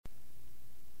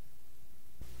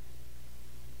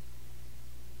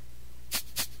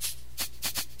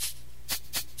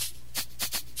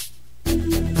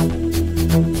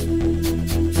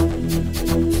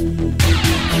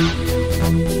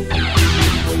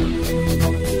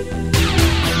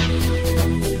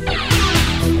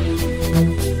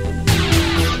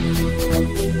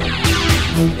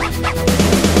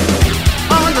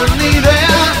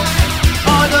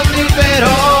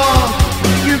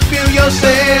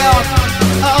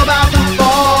yourself about to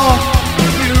fall.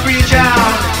 You reach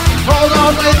out, hold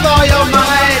on with all your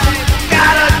might.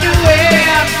 Gotta do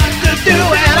it to do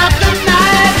it up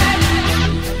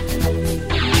tonight.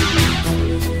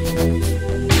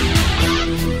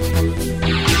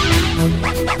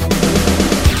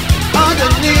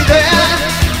 Underneath it,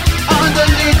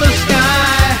 underneath the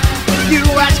sky, you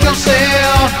ask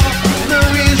yourself the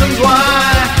reasons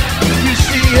why. You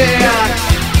see it,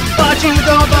 but you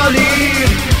don't believe.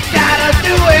 Gotta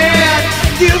do it,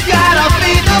 you gotta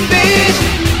feed the beast.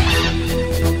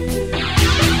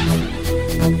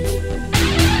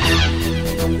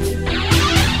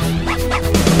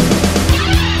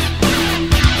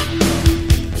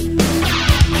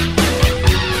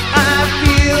 I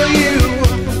feel you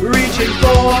reaching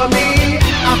for me.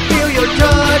 I feel your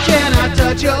touch and